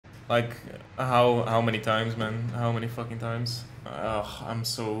Like, how many times, man? How many fucking times? Ugh, I'm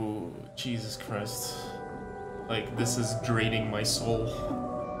so... Jesus Christ. Like, this is draining my soul.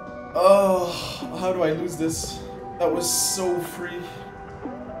 Oh, how do I lose this? That was so free.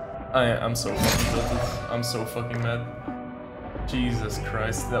 I'm so fucking tilted. I'm so fucking mad. Jesus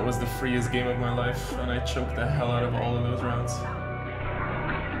Christ, that was the freest game of my life, and I choked the hell out of all of those rounds.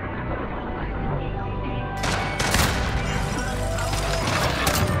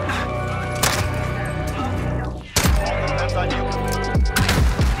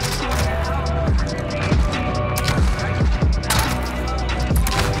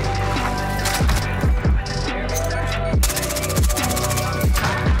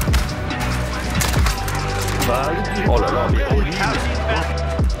 Oh là là, mais horrible.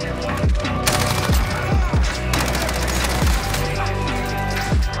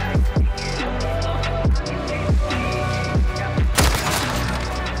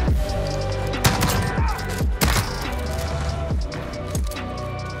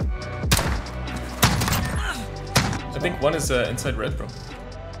 I think one is inside red, bro.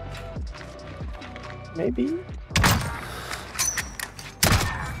 Maybe.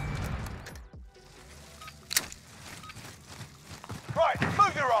 Right,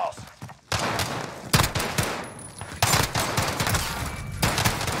 move your ass.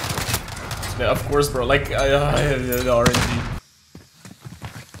 Yeah, of course, bro. Like, I have the RNG.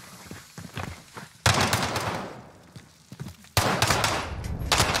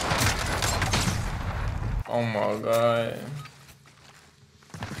 Oh my god.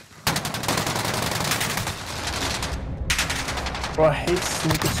 Bro, I hate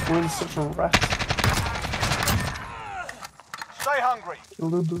sneaker squid, it's such a rat. Stay hungry.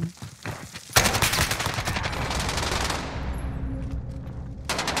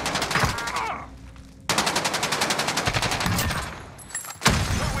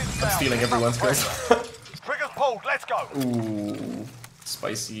 I'm stealing everyone's kills. Triggers pulled, let's go. Ooh,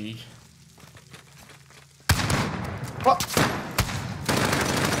 spicy. What?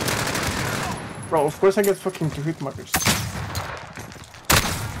 Bro, of course I get fucking hit markers.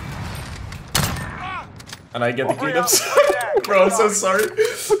 And I get the cleanups. Bro, I'm so sorry.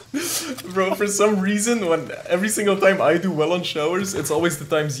 Bro, for some reason, when every single time I do well on showers, it's always the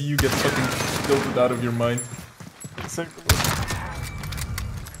times you get fucking tilted out of your mind. Exactly.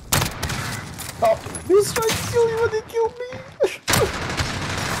 Oh, he's trying to kill you when he killed me.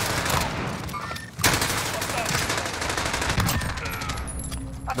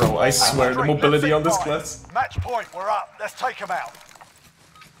 Bro, I swear, the mobility on this class. Match point, we're up. Let's take him out.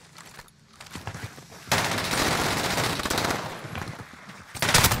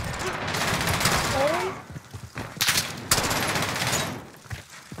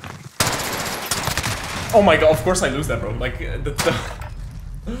 Oh my god, of course I lose that, bro. Like, the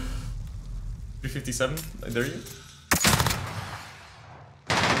 357, I dare you.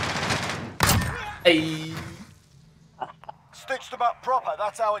 Hey. Stitched them up proper,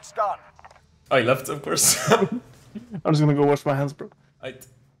 that's how it's done. Oh, he left, of course. I'm just gonna go wash my hands, bro.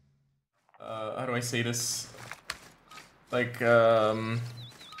 How do I say this? Like, oh.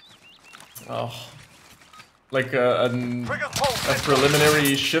 Like a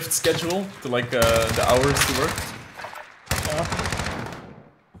preliminary shift schedule to like the hours to work.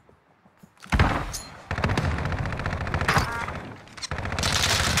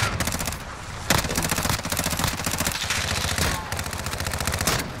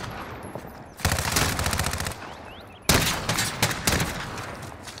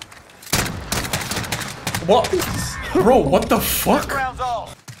 What? Bro, what the fuck?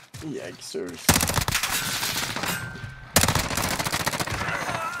 Yikes.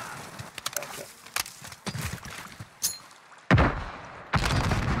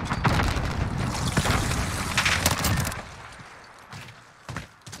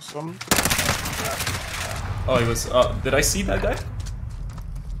 Oh, he was. Did I see that guy?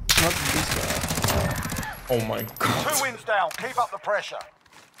 Not this guy. Oh my god. 2 wins down, keep up the pressure.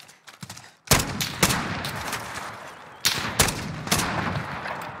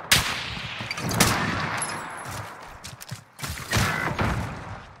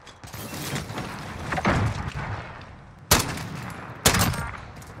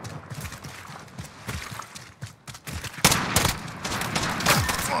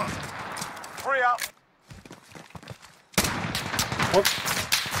 What?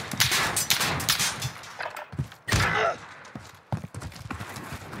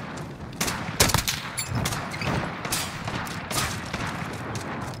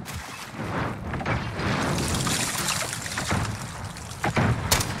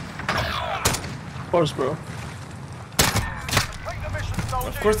 Of course, bro.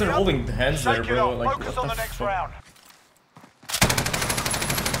 Of course they're holding hands there, bro. Like, Focus what on the the next fuck? round.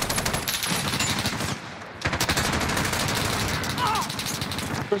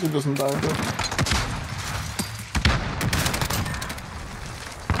 Of course he doesn't die, bro.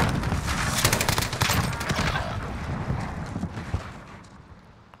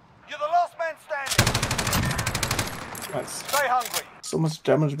 You're the last man standing. Nice. Stay hungry. So much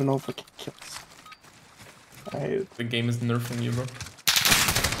damage, but no fucking kills. I hate it. The game is nerfing you, bro.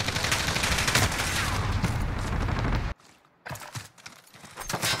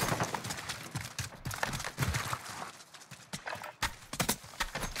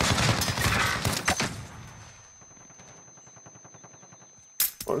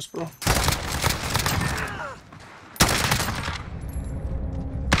 Of course, bro.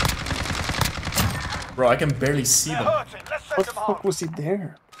 Bro, I can barely see They're them. hurting. Let's send What the them fuck home. was he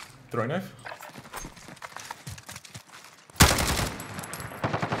there? Throwing knife?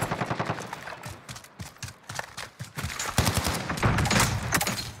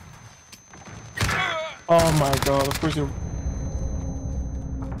 Oh my god, of course you.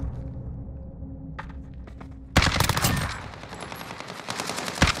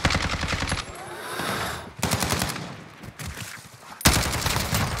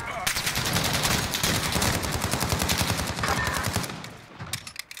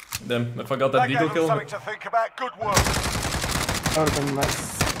 Damn, if I got that That deagle gave them kill. something to think about. Good work. That would have been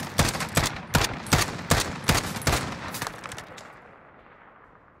nice.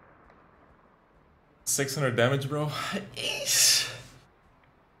 $600 damage, bro. It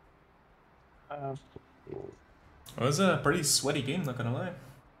was a pretty sweaty game, not gonna lie.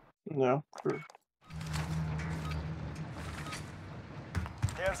 Yeah, true.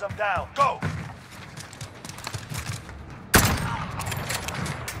 Tears them down. Go.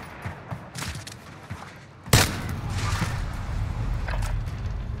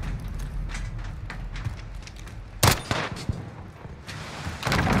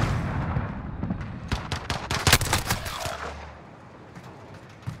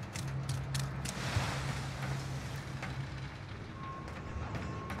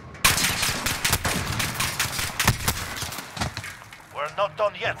 We're not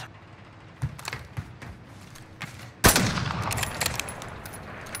done yet.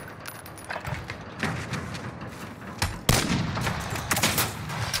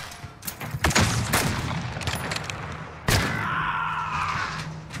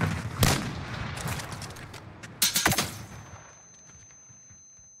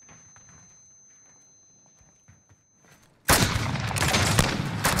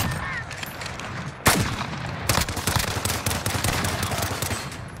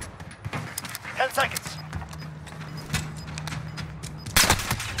 Seconds.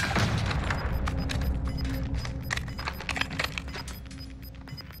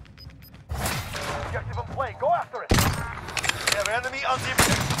 Objective in play. Go after it. We have enemy on the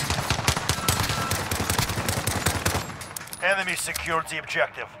objective. Enemy secured the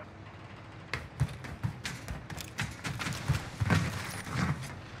objective.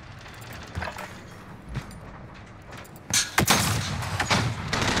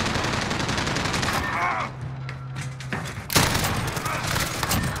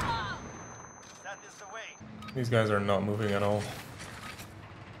 These guys are not moving at all.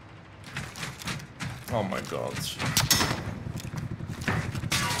 Oh my god.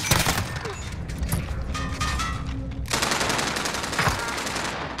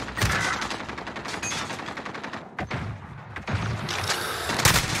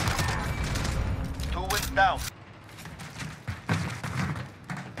 Two wins down.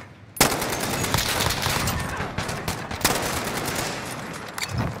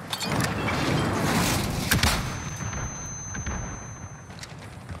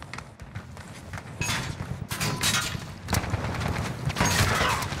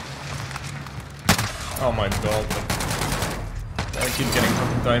 Oh my god. I keep getting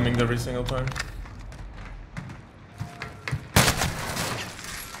fucking timinged every single time.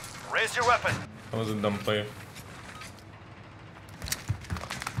 Raise your weapon. That was a dumb play.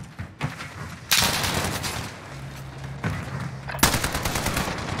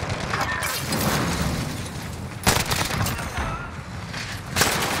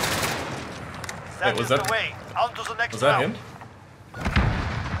 That was is that- the way. On to the next Was that round. him?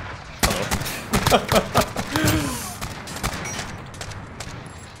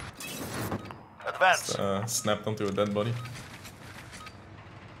 Advance. Snapped onto a dead body.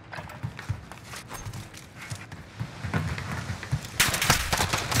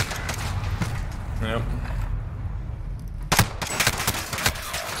 Yep.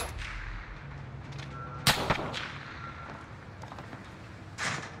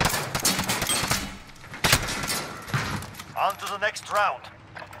 to the next round.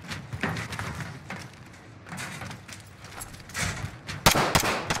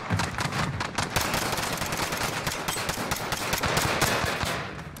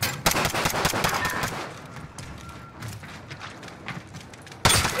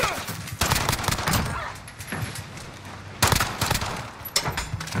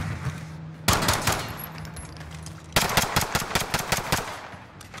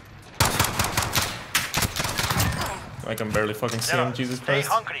 I can barely fucking see him, Jesus Stay Christ.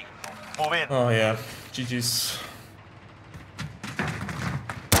 hungry. Move in. Oh yeah, GG's.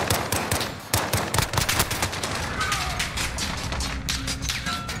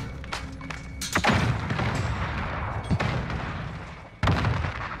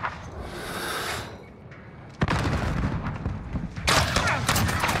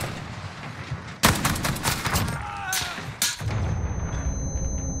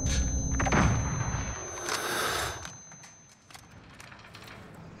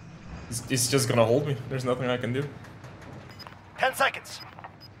 He's just gonna hold me. There's nothing I can do. 10 seconds.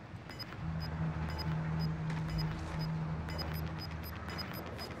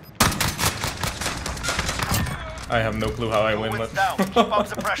 I have no clue how I win, Wins but down. Keep up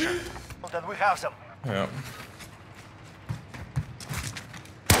the pressure. Then we have some. yeah.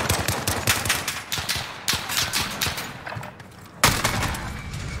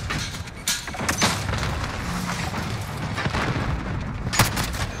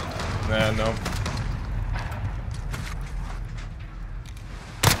 No.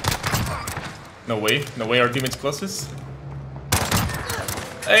 No way our teammates pluses.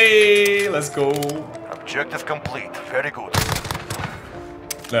 Hey, let's go. Objective complete. Very good.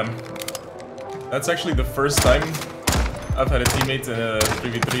 Damn. That's actually the first time I've had a teammate in a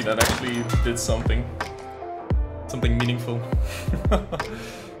 3v3 that actually did something. Something meaningful.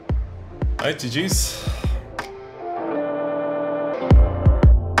 Alright, GG's.